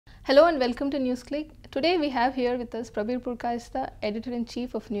Hello and welcome to NewsClick. Today we have here with us Prabir Purkayastha,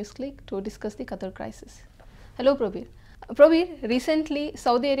 Editor-in-Chief of NewsClick, to discuss the Qatar crisis. Hello Prabir. Prabir, recently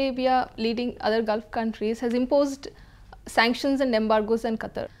Saudi Arabia, leading other Gulf countries, has imposed sanctions and embargoes on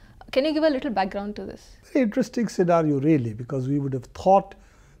Qatar. Can you give a little background to this? Very interesting scenario really, because we would have thought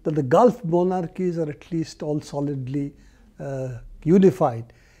that the Gulf monarchies are at least all solidly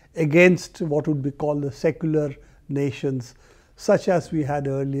unified against what would be called the secular nations, such as we had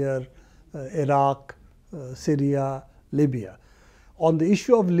earlier Iraq, Syria, Libya. On the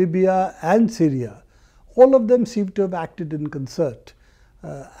issue of Libya and Syria, all of them seem to have acted in concert,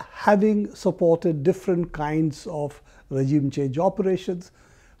 having supported different kinds of regime change operations,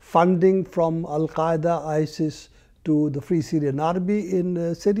 funding from Al-Qaeda, ISIS to the Free Syrian Army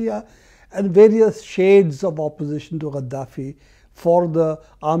in Syria, and various shades of opposition to Gaddafi for the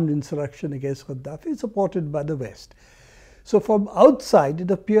armed insurrection against Gaddafi supported by the West. So from outside, it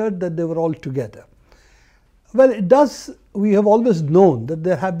appeared that they were all together. Well, we have always known that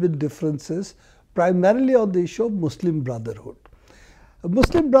there have been differences, primarily on the issue of Muslim Brotherhood.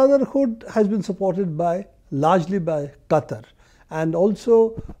 Muslim Brotherhood has been supported largely by Qatar, and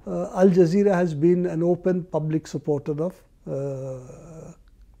also Al Jazeera has been an open public supporter of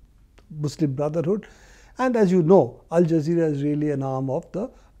Muslim Brotherhood. And as you know, Al Jazeera is really an arm of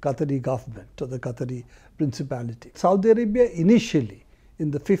the Qatari government or the Qatari principality. Saudi Arabia initially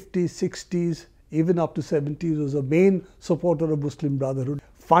in the 50s, 60s, even up to 70s was a main supporter of Muslim Brotherhood,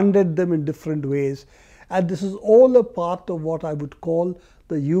 funded them in different ways. And this is all a part of what I would call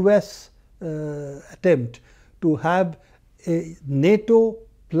the US attempt to have a NATO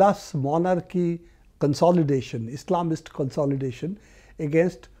plus monarchy consolidation, Islamist consolidation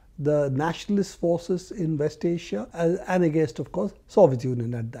against the nationalist forces in West Asia and against, of course, Soviet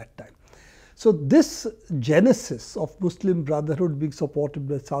Union at that time. So this genesis of Muslim Brotherhood being supported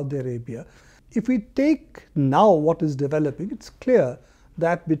by Saudi Arabia, if we take now what is developing, it's clear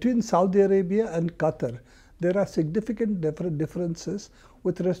that between Saudi Arabia and Qatar, there are significant differences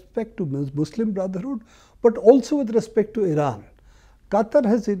with respect to Muslim Brotherhood, but also with respect to Iran. Qatar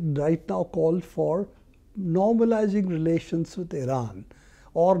has right now called for normalizing relations with Iran,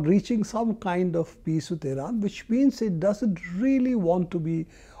 or reaching some kind of peace with Iran, which means it doesn't really want to be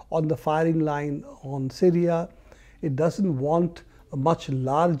on the firing line on Syria. It doesn't want a much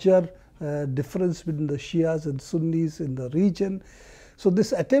larger difference between the Shias and Sunnis in the region. So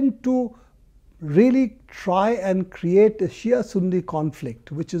this attempt to really try and create a Shia-Sunni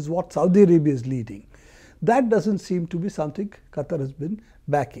conflict, which is what Saudi Arabia is leading, that doesn't seem to be something Qatar has been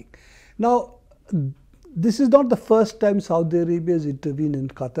backing. Now, this is not the first time Saudi Arabia has intervened in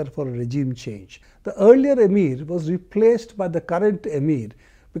Qatar for a regime change. The earlier emir was replaced by the current emir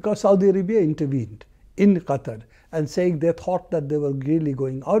because Saudi Arabia intervened in Qatar and saying they thought that they were really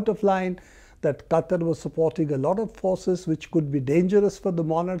going out of line, that Qatar was supporting a lot of forces which could be dangerous for the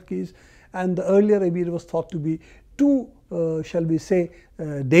monarchies, and the earlier emir was thought to be too, shall we say,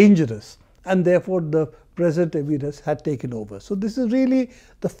 dangerous, and therefore the present emir had taken over. So this is really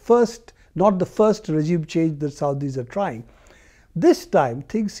the first, not the first regime change that Saudis are trying. This time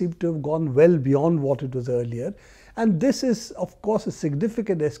things seem to have gone well beyond what it was earlier, and this is of course a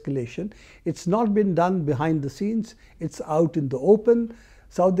significant escalation. It's not been done behind the scenes, it's out in the open.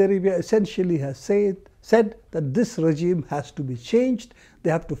 Saudi Arabia essentially has said that this regime has to be changed. They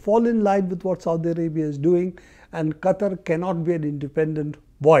have to fall in line with what Saudi Arabia is doing, and Qatar cannot be an independent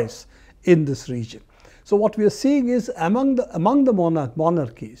voice in this region. So what we are seeing is among the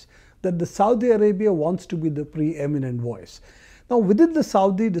monarchies, that the Saudi Arabia wants to be the preeminent voice. Now within the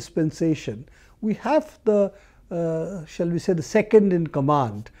Saudi dispensation, we have the, shall we say, the second in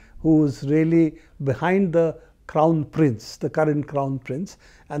command, who is really behind the Crown Prince, the current Crown Prince,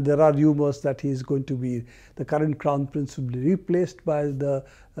 and there are rumors that he is going to be, the current Crown Prince will be replaced by the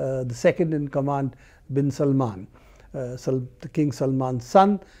second in command, bin Salman, the King Salman's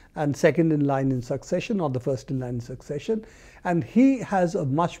son, and second in line in succession, or the first in line in succession. And he has a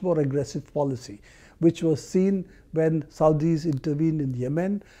much more aggressive policy, which was seen when Saudis intervened in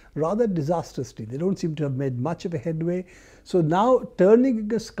Yemen rather disastrously. They don't seem to have made much of a headway. So now turning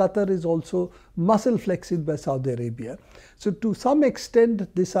against Qatar is also muscle flexing by Saudi Arabia. So to some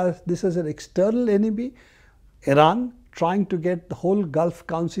extent, this is an external enemy, Iran, trying to get the whole Gulf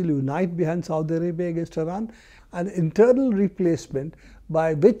Council unite behind Saudi Arabia against Iran, an internal replacement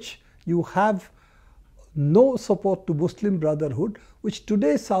by which you have no support to Muslim Brotherhood, which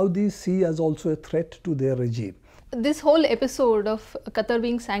today Saudis see as also a threat to their regime. This whole episode of Qatar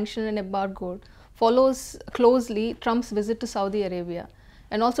being sanctioned and embargoed follows closely Trump's visit to Saudi Arabia.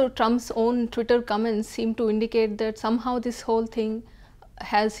 And also Trump's own Twitter comments seem to indicate that somehow this whole thing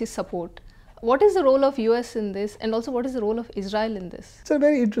has his support. What is the role of US in this, and also what is the role of Israel in this? It's a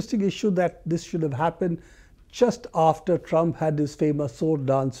very interesting issue that this should have happened just after Trump had his famous sword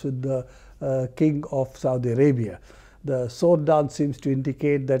dance with the king of Saudi Arabia. The sword dance seems to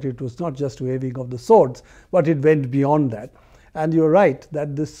indicate that it was not just waving of the swords, but it went beyond that. And you're right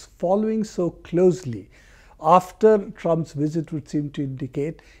that this following so closely after Trump's visit would seem to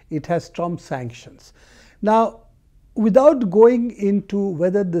indicate it has Trump's sanctions. Now, without going into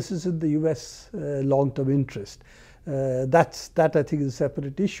whether this is in the US long-term interest, that I think is a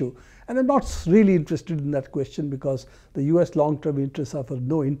separate issue. And I'm not really interested in that question because the US long-term interests are of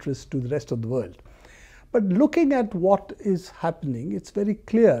no interest to the rest of the world. But looking at what is happening, it's very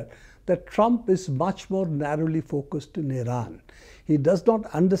clear that Trump is much more narrowly focused in Iran. He does not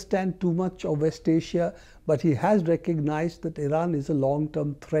understand too much of West Asia, but he has recognized that Iran is a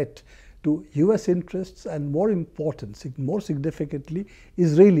long-term threat to US interests and more significantly,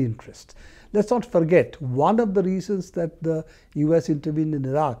 Israeli interests. Let's not forget, one of the reasons that the US intervened in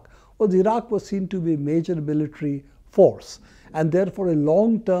Iraq was seen to be a major military force and therefore a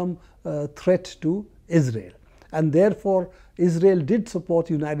long-term threat to Israel. And therefore, Israel did support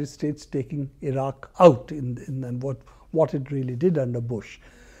the United States taking Iraq out in what it really did under Bush.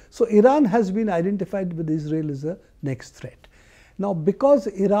 So Iran has been identified with Israel as a next threat. Now, because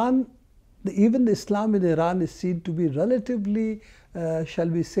Iran, even the Islam in Iran is seen to be relatively, shall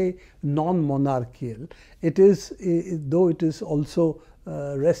we say, non-monarchical. It is, though it is also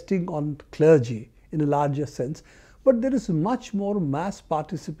resting on clergy in a larger sense, but there is much more mass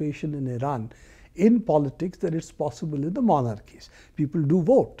participation in Iran in politics than it's possible in the monarchies. People do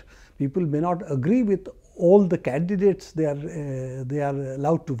vote. People may not agree with all the candidates they are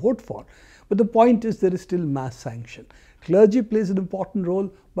allowed to vote for, but the point is there is still mass sanction. Clergy plays an important role,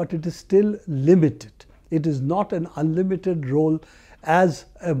 but it is still limited. It is not an unlimited role as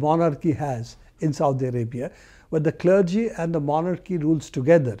a monarchy has in Saudi Arabia, but the clergy and the monarchy rules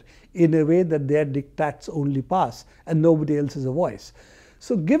together in a way that their diktats only pass and nobody else has a voice.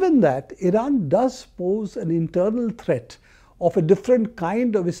 So given that, Iran does pose an internal threat of a different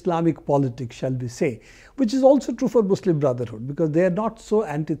kind of Islamic politics, shall we say, which is also true for Muslim Brotherhood because they are not so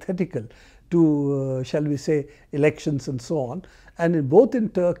antithetical to, shall we say, elections and so on. And both in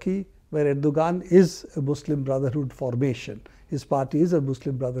Turkey, where Erdogan is a Muslim Brotherhood formation, his party is a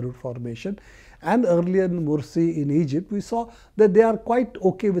Muslim Brotherhood formation, and earlier in Morsi in Egypt, we saw that they are quite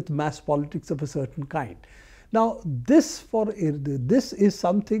okay with mass politics of a certain kind. Now, this is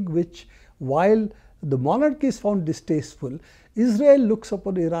something which, while the monarchy is found distasteful, Israel looks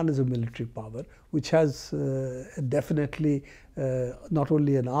upon Iran as a military power, which has definitely not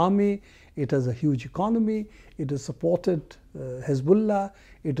only an army, it has a huge economy, it has supported Hezbollah,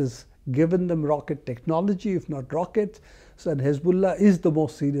 it has given them rocket technology, if not rockets. So, and Hezbollah is the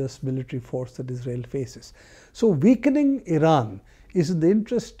most serious military force that Israel faces. So, weakening Iran is in the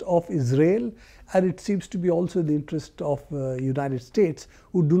interest of Israel, and it seems to be also in the interest of United States,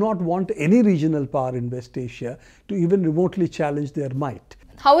 who do not want any regional power in West Asia to even remotely challenge their might.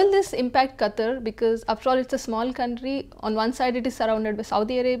 How will this impact Qatar? Because after all, it's a small country. On one side, it is surrounded by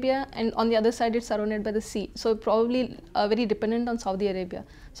Saudi Arabia, and on the other side, it's surrounded by the sea. So probably very dependent on Saudi Arabia.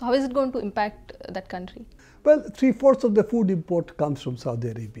 So how is it going to impact that country? Well, 3/4 of the food import comes from Saudi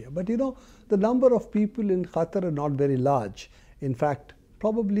Arabia. But you know, the number of people in Qatar are not very large. In fact,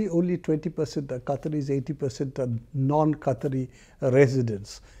 probably only 20% are Qataris, 80% are non-Qatari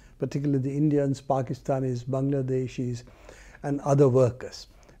residents, particularly the Indians, Pakistanis, Bangladeshis, and other workers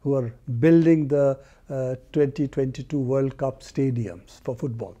who are building the 2022 World Cup stadiums for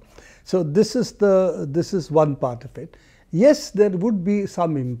football. So this is one part of it. Yes, there would be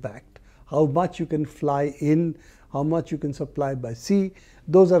some impact. How much you can fly in, how much you can supply by sea,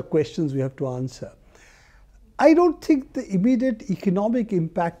 those are questions we have to answer. I don't think the immediate economic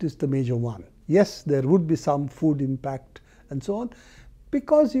impact is the major one. Yes, there would be some food impact and so on,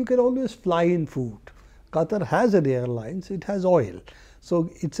 because you can always fly in food. Qatar has an airlines, it has oil.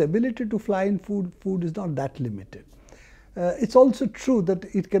 So its ability to fly in food is not that limited. It's also true that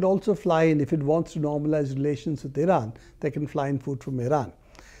it can also fly in, if it wants to normalize relations with Iran, they can fly in food from Iran.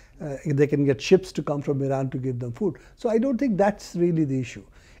 They can get ships to come from Iran to give them food. So I don't think that's really the issue.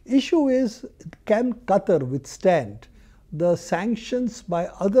 Issue is, can Qatar withstand the sanctions by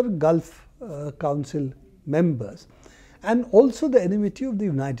other Gulf Council members and also the enmity of the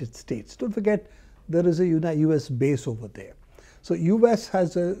United States? Don't forget, there is a US base over there. So US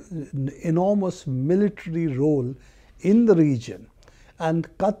has an enormous military role in the region, and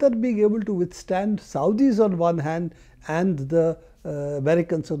Qatar being able to withstand Saudis on one hand and the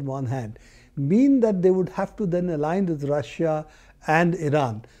Americans on one hand mean that they would have to then align with Russia and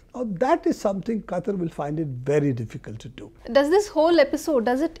Iran. Now that is something Qatar will find it very difficult to do. Does this whole episode,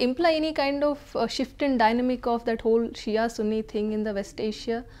 does it imply any kind of shift in dynamic of that whole Shia-Sunni thing in the West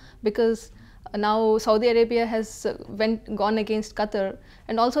Asia? Because now Saudi Arabia has gone against Qatar,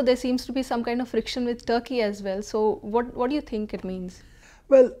 and also there seems to be some kind of friction with Turkey as well. So what do you think it means?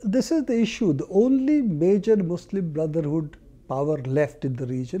 Well, this is the issue. The only major Muslim Brotherhood power left in the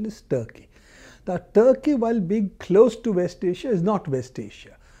region is Turkey. Now, Turkey, while being close to West Asia, is not West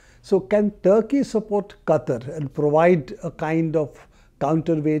Asia. So, can Turkey support Qatar and provide a kind of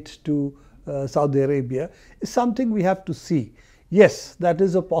counterweight to Saudi Arabia is something we have to see. Yes, that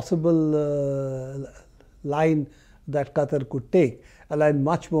is a possible line that Qatar could take, align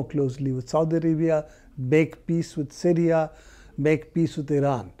much more closely with Saudi Arabia, make peace with Syria, make peace with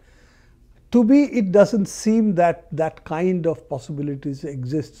Iran. To me, it doesn't seem that that kind of possibilities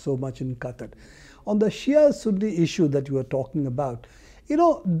exist so much in Qatar. On the Shia-Sunni issue that you are talking about, you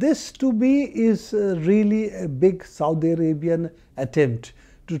know, this to me is really a big Saudi Arabian attempt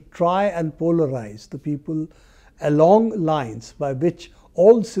to try and polarize the people along lines by which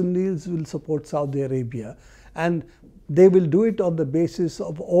all Sunnis will support Saudi Arabia, and they will do it on the basis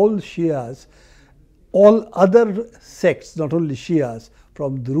of all Shias, all other sects, not only Shias,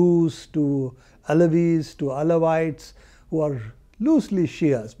 from Druze to Alavis to Alawites, who are loosely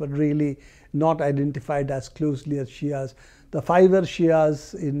Shias but really not identified as closely as Shias, the 5er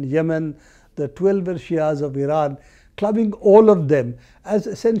Shias in Yemen, the 12er Shias of Iran, clubbing all of them as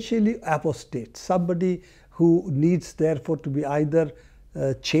essentially apostates, somebody who needs therefore to be either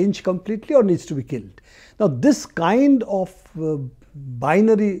changed completely or needs to be killed. Now this kind of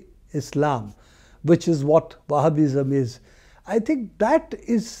binary Islam, which is what Wahhabism is, I think that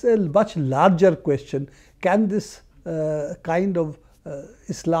is a much larger question. Can this kind of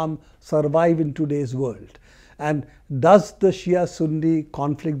Islam survive in today's world? And does the Shia-Sunni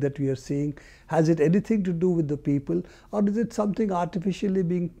conflict that we are seeing, has it anything to do with the people, or is it something artificially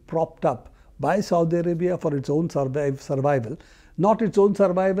being propped up by Saudi Arabia for its own survival, not its own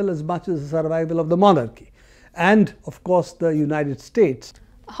survival as much as the survival of the monarchy, and of course the United States?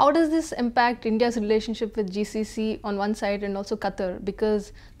 How does this impact India's relationship with GCC on one side and also Qatar?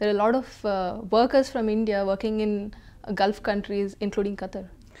 Because there are a lot of workers from India working in Gulf countries, including Qatar.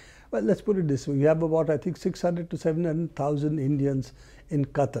 Well, let's put it this way. We have about, I think, 600 to 700,000 Indians in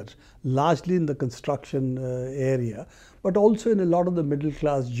Qatar, largely in the construction area, but also in a lot of the middle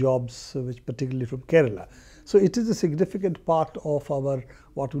class jobs, which particularly from Kerala. So it is a significant part of our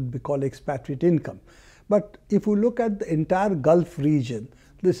what would be called expatriate income. But if you look at the entire Gulf region,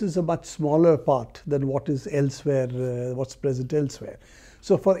 this is a much smaller part than what is elsewhere, what's present elsewhere.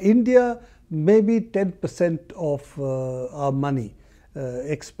 So for India, maybe 10% of our money,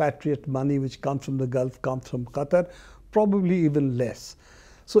 expatriate money which comes from the Gulf, comes from Qatar, probably even less.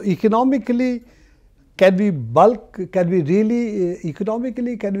 So economically, can we really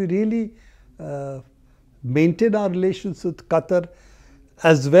maintain our relations with Qatar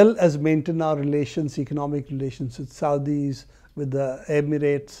as well as maintain our relations, economic relations with Saudis, with the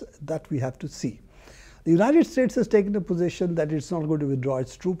Emirates? That we have to see. The United States has taken a position that it's not going to withdraw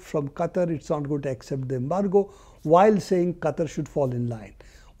its troops from Qatar, it's not going to accept the embargo, while saying Qatar should fall in line.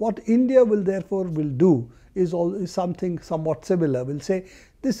 What India will therefore do is something somewhat similar. We'll say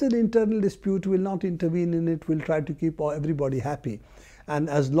this is an internal dispute, we'll not intervene in it, we'll try to keep everybody happy. And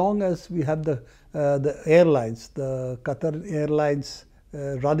as long as we have the airlines, the Qatar Airlines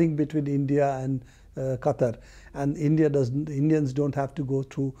running between India and Qatar, and Indians don't have to go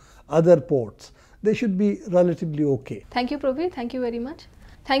through other ports, they should be relatively okay. Thank you, Prabir. Thank you very much.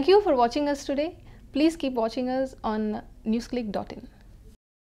 Thank you for watching us today. Please keep watching us on newsclick.in.